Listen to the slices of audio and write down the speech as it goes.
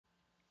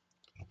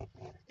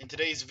In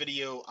today's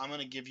video, I'm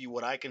going to give you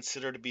what I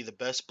consider to be the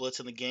best blitz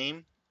in the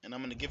game, and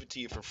I'm going to give it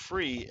to you for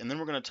free, and then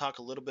we're going to talk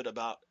a little bit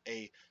about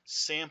a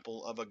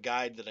sample of a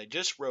guide that I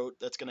just wrote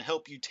that's going to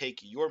help you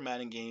take your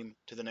Madden game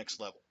to the next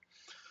level.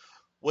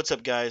 What's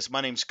up, guys?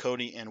 My name's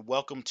Cody, and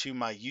welcome to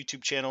my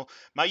YouTube channel.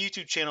 My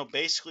YouTube channel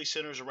basically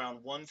centers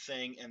around one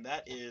thing, and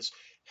that is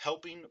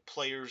helping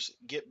players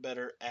get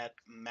better at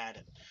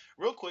Madden.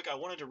 Real quick, I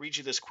wanted to read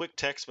you this quick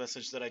text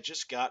message that I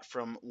just got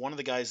from one of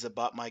the guys that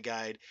bought my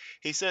guide.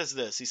 He says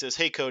this. He says,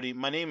 "Hey, Cody,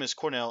 my name is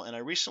Cornell, and I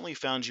recently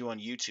found you on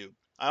YouTube.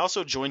 I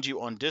also joined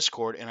you on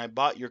Discord, and I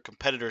bought your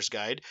competitor's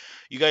guide.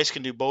 You guys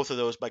can do both of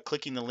those by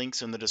clicking the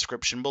links in the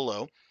description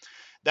below.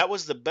 That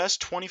was the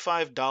best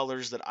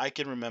 $25 that I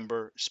can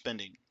remember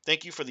spending.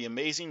 Thank you for the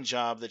amazing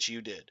job that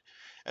you did.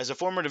 As a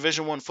former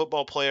Division I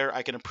football player,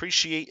 I can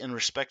appreciate and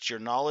respect your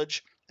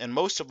knowledge, and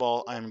most of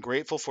all, I am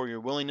grateful for your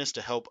willingness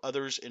to help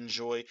others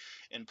enjoy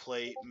and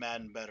play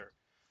Madden better."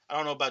 I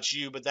don't know about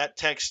you, but that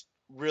text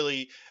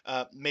really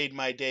made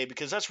my day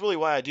because that's really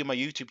why I do my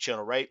YouTube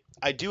channel, right?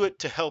 I do it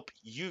to help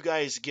you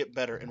guys get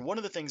better. And one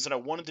of the things that I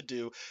wanted to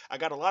do, I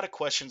got a lot of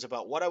questions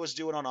about what I was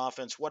doing on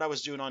offense, what I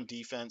was doing on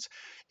defense,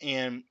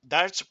 and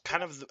that's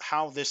kind of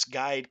how this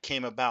guide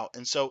came about.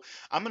 And so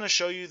I'm going to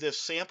show you this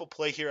sample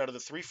play here out of the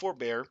 3-4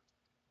 bear,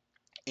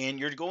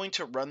 and you're going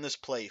to run this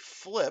play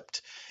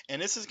flipped,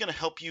 and this is going to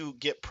help you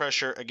get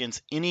pressure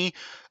against any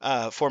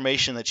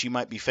formation that you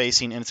might be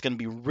facing, and it's going to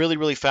be really,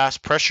 really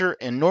fast pressure,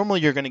 and normally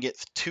you're going to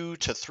get 2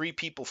 to 3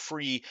 people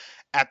free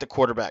at the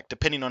quarterback,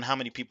 depending on how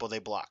many people they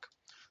block.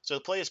 So the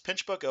play is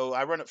pinch buck O.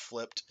 I run it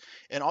flipped,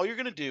 and all you're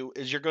going to do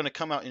is you're going to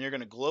come out and you're going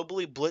to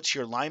globally blitz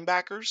your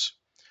linebackers.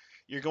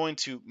 You're going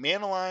to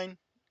man align,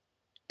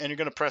 and you're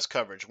going to press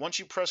coverage. Once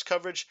you press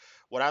coverage,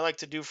 what I like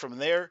to do from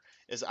there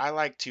is I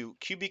like to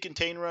QB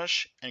contain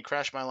rush and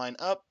crash my line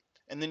up.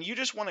 And then you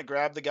just want to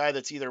grab the guy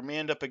that's either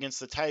manned up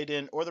against the tight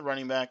end or the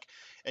running back,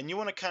 and you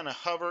want to kind of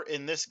hover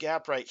in this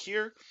gap right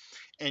here,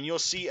 and you'll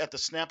see at the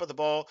snap of the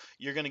ball,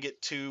 you're going to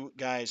get 2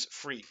 guys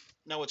free.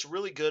 Now, what's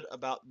really good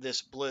about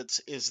this blitz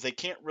is they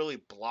can't really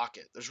block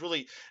it. There's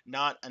really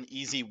not an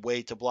easy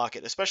way to block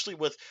it, especially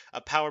with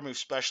a power move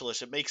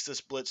specialist. It makes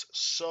this blitz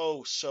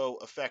so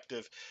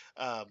effective.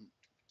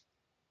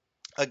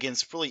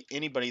 Against really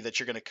anybody that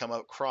you're going to come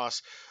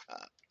across.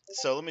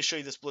 So let me show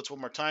you this blitz one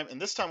more time.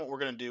 And this time what we're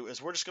going to do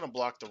is we're just going to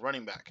block the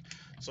running back.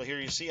 So here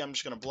you see I'm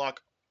just going to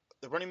block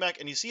the running back,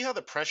 and you see how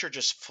the pressure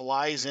just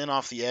flies in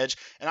off the edge.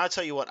 And I'll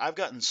tell you what, I've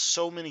gotten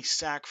so many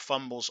sack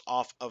fumbles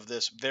off of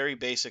this very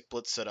basic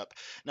blitz setup.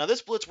 Now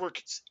this blitz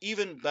works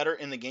even better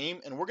in the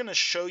game, and we're going to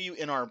show you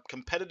in our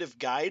competitive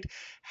guide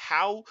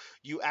how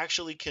you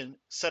actually can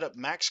set up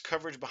max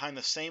coverage behind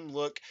the same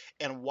look,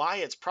 and why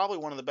it's probably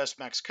one of the best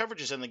max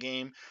coverages in the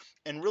game,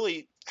 and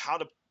really how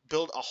to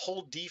build a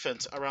whole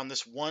defense around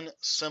this one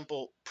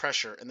simple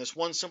pressure, and this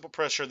one simple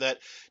pressure that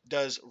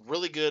does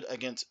really good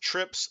against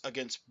trips,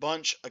 against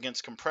bunch,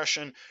 against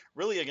compression,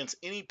 really against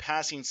any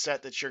passing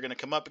set that you're going to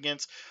come up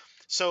against.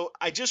 So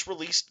I just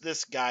released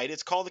this guide.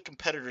 It's called the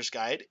Competitor's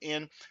Guide,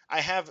 and I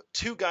have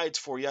 2 guides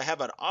for you. I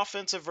have an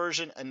offensive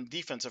version and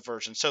defensive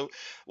version. So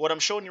what I'm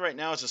showing you right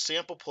now is a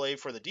sample play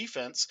for the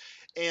defense,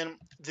 and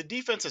the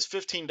defense is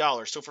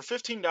 $15. So for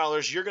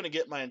 $15, you're going to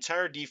get my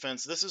entire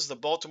defense. This is the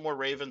Baltimore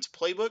Ravens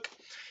playbook,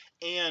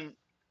 and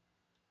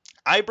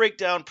I break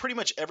down pretty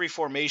much every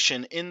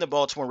formation in the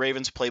Baltimore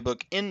Ravens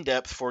playbook in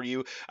depth for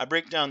you. I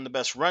break down the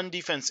best run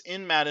defense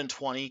in Madden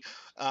 20.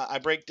 I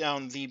break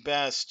down the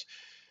best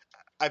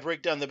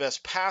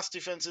pass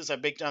defenses. I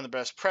break down the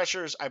best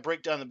pressures. I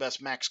break down the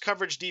best max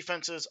coverage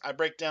defenses. I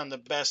break down the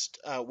best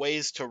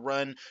ways to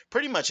run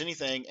pretty much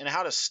anything, and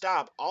how to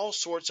stop all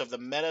sorts of the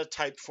meta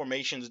type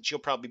formations that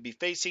you'll probably be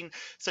facing,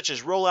 such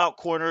as rollout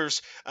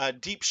corners,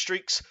 deep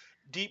streaks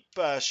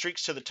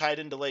to the tight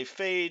end delay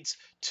fades,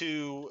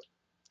 to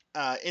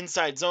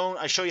inside zone.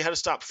 I show you how to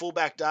stop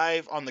fullback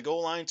dive on the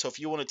goal line. So if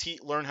you want to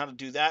learn how to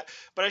do that,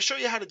 but I show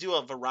you how to do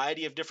a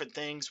variety of different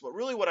things. But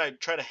really what I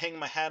try to hang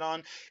my hat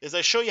on is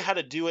I show you how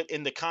to do it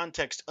in the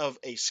context of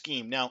a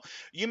scheme. Now,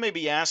 you may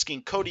be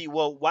asking, Cody,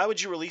 well, why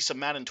would you release a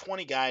Madden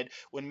 20 guide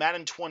when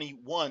Madden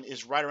 21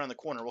 is right around the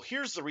corner? Well,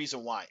 here's the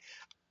reason why.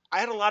 I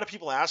had a lot of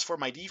people ask for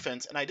my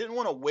defense, and I didn't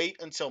want to wait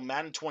until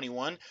Madden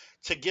 21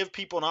 to give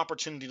people an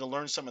opportunity to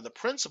learn some of the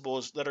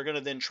principles that are going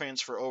to then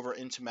transfer over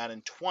into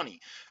Madden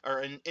 20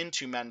 or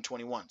into Madden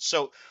 21.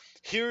 So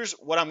here's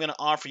what I'm going to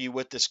offer you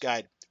with this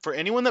guide. For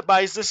anyone that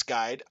buys this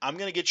guide, I'm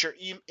going to get your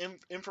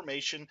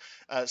information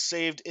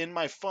saved in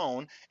my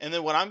phone. And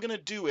then what I'm going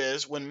to do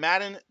is when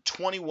Madden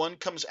 21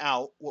 comes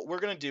out, what we're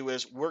going to do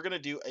is we're going to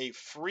do a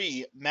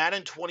free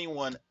Madden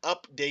 21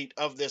 update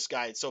of this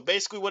guide. So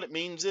basically what it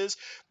means is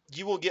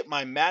you will get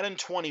my Madden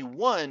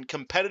 21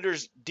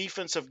 competitors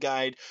defensive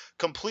guide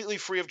completely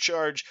free of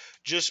charge.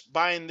 Just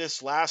buying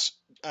this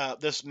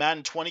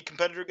Madden 20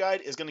 competitor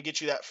guide is going to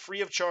get you that free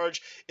of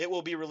charge. It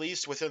will be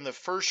released within the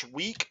first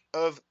week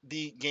of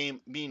the game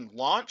being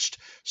launched,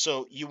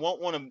 so you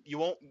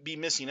won't be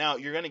missing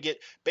out. You're going to get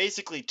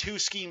basically 2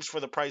 schemes for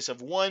the price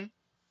of one.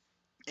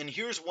 And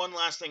here's one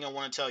last thing I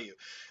want to tell you.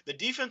 The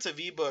defensive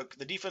ebook,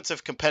 the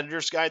defensive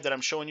competitors guide that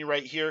I'm showing you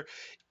right here,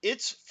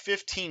 it's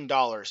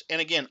 $15. And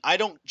again, I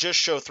don't just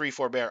show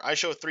 3-4 bear. I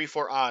show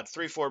 3-4 odd,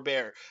 3-4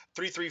 bear,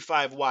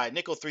 3-3-5 wide,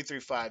 nickel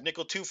 3-3-5,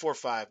 nickel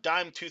 2-4-5,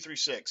 dime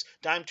 2-3-6,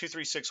 dime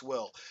 2-3-6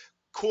 will,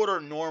 quarter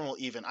normal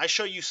even. I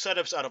show you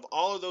setups out of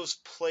all of those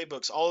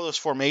playbooks, all of those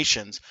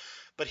formations.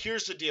 But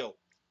here's the deal.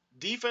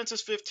 Defense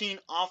is 15,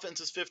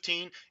 offense is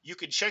 15. You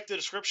can check the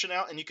description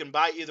out and you can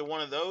buy either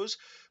one of those.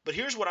 But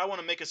here's what I want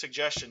to make a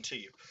suggestion to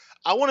you.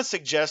 I want to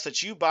suggest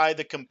that you buy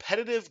the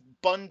competitive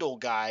bundle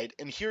guide,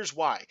 and here's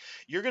why.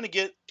 You're going to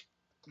get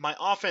my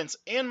offense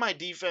and my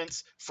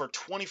defense for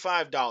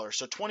 $25.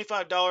 So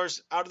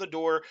 $25 out of the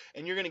door,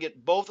 and you're going to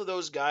get both of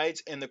those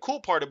guides. And the cool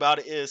part about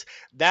it is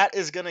that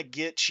is going to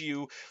get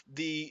you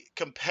the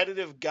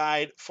competitive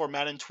guide for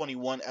Madden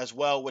 21 as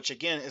well, which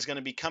again is going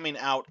to be coming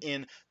out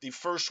in the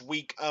first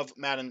week of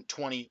Madden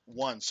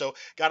 21. So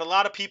got a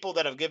lot of people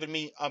that have given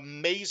me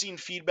amazing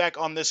feedback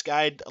on this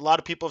guide. A lot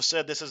of people have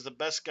said this is the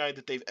best guide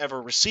that they've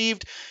ever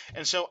received.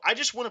 And so I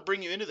just want to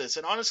bring you into this.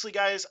 And honestly,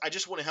 guys, I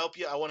just want to help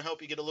you. I want to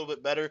help you get a little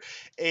bit better.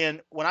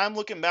 And when I'm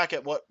looking back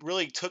at what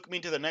really took me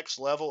to the next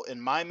level in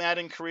my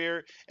Madden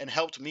career and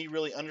helped me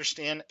really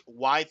understand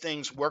why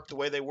things work the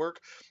way they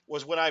work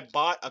was when I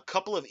bought a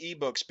couple of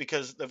ebooks,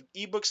 because the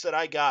ebooks that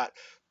I got,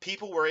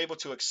 people were able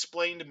to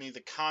explain to me the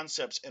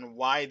concepts and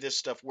why this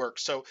stuff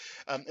works. So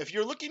if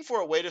you're looking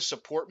for a way to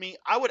support me,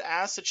 I would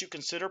ask that you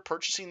consider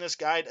purchasing this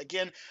guide.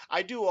 Again,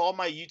 I do all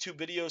my YouTube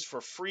videos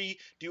for free,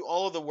 do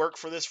all of the work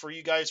for this for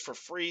you guys for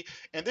free.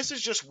 And this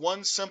is just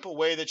one simple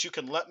way that you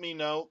can let me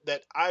know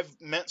that I've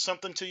meant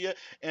something to you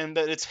and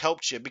that it's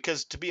helped you.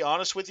 Because to be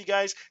honest with you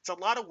guys, it's a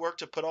lot of work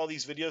to put all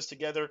these videos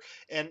together,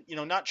 and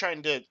not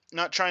trying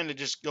to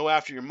just go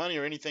after your money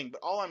or anything,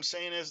 but all I'm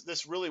saying is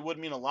this really would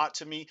mean a lot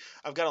to me.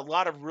 I've got a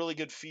lot of really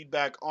good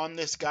feedback on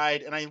this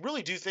guide, and I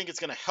really do think it's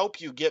going to help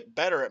you get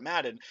better at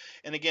Madden.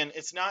 And again,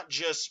 it's not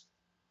just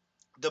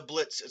the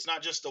blitz. It's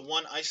not just the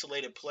one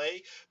isolated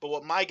play, but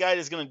what my guide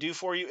is going to do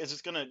for you is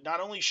it's going to not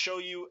only show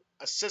you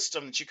a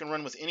system that you can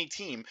run with any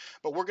team,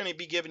 but we're going to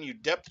be giving you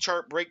depth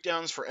chart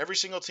breakdowns for every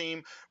single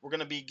team. We're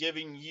going to be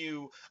giving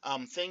you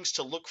things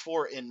to look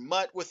for in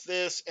MUT with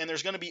this, and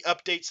there's going to be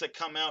updates that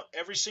come out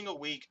every single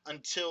week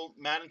until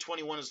Madden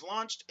 21 is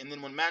launched. And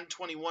then when Madden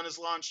 21 is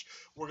launched,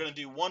 we're going to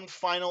do one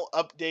final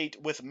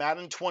update with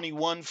Madden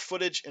 21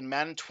 footage and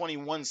Madden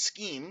 21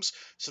 schemes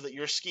so that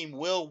your scheme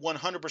will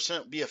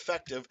 100% be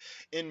effective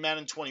in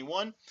Madden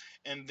 21,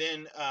 and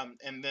then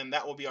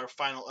that will be our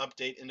final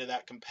update into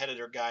that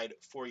competitor guide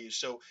for you.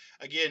 So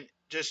again,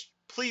 just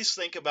please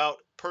think about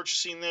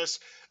purchasing this.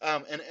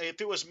 And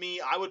if it was me,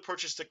 I would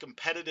purchase the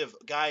competitive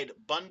guide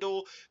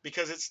bundle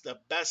because it's the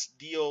best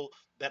deal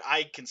that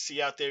I can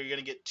see out there. You're going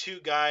to get two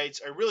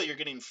guides, or really, you're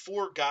getting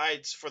four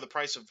guides for the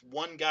price of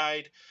one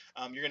guide.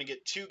 You're going to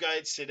get two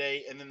guides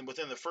today, and then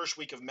within the first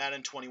week of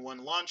Madden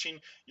 21 launching,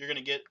 you're going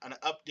to get an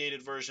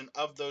updated version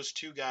of those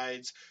two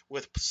guides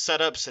with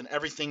setups and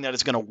everything that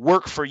is going to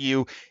work for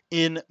you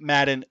in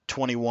Madden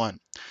 21.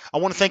 I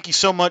want to thank you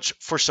so much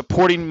for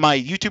supporting my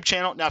YouTube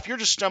channel. Now, if you're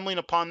just stumbling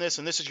upon this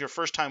and this is your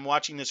first time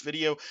watching this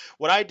video,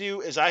 what I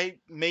do is I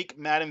make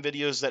Madden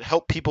videos that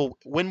help people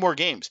win more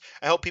games.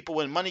 I help people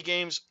win money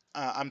games.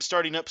 I'm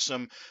starting up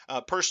some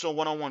personal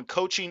one-on-one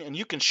coaching, and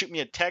you can shoot me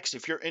a text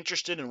if you're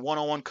interested in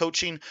one-on-one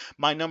coaching.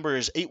 My number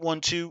is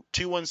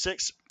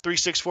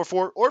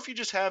 812-216-3644, or if you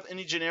just have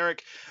any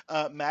generic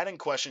Madden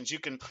questions, you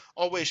can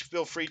always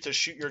feel free to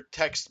shoot your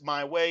text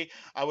my way.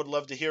 I would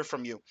love to hear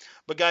from you.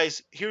 But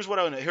guys, here's what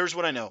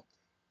I know.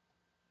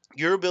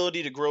 Your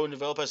ability to grow and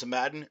develop as a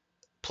Madden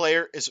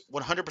player is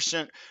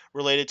 100%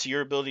 related to your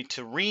ability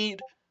to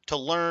read, to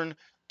learn,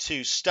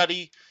 to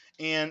study.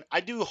 And I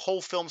do a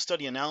whole film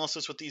study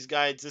analysis with these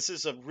guides. This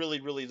is a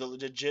really, really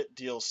legit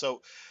deal.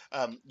 So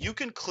you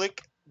can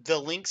click the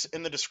links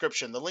in the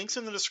description. The links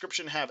in the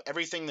description have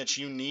everything that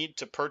you need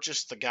to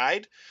purchase the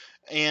guide.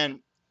 And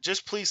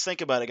just please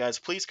think about it, guys.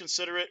 Please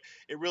consider it.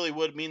 It really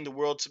would mean the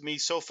world to me.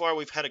 So far,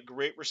 we've had a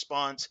great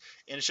response,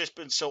 and it's just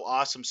been so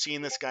awesome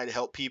seeing this guy to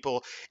help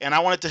people. And I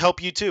want it to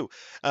help you too.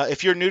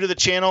 If you're new to the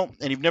channel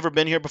and you've never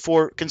been here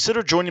before,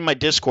 consider joining my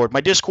Discord. My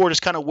Discord is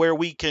kind of where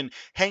we can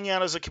hang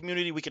out as a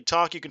community. We can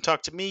talk. You can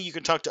talk to me. You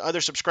can talk to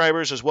other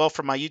subscribers as well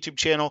from my YouTube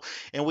channel.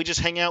 And we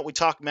just hang out. We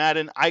talk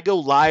Madden. I go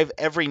live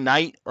every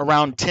night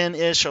around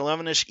 10-ish,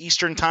 11-ish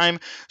Eastern time.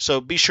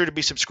 So be sure to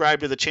be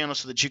subscribed to the channel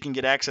so that you can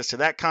get access to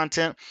that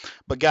content.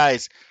 But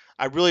guys,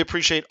 I really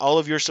appreciate all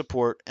of your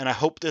support, and I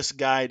hope this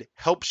guide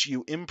helps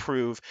you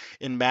improve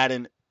in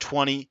Madden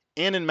 20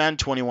 and in Madden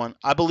 21.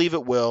 I believe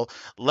it will.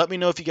 Let me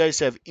know if you guys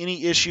have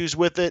any issues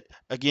with it.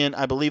 Again,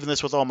 I believe in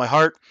this with all my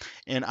heart,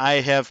 and I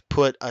have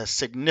put a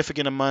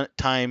significant amount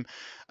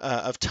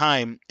of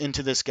time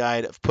into this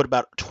guide. I've put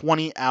about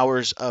 20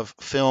 hours of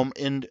film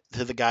into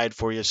the guide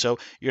for you, so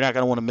you're not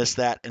going to want to miss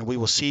that, and we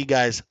will see you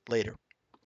guys later.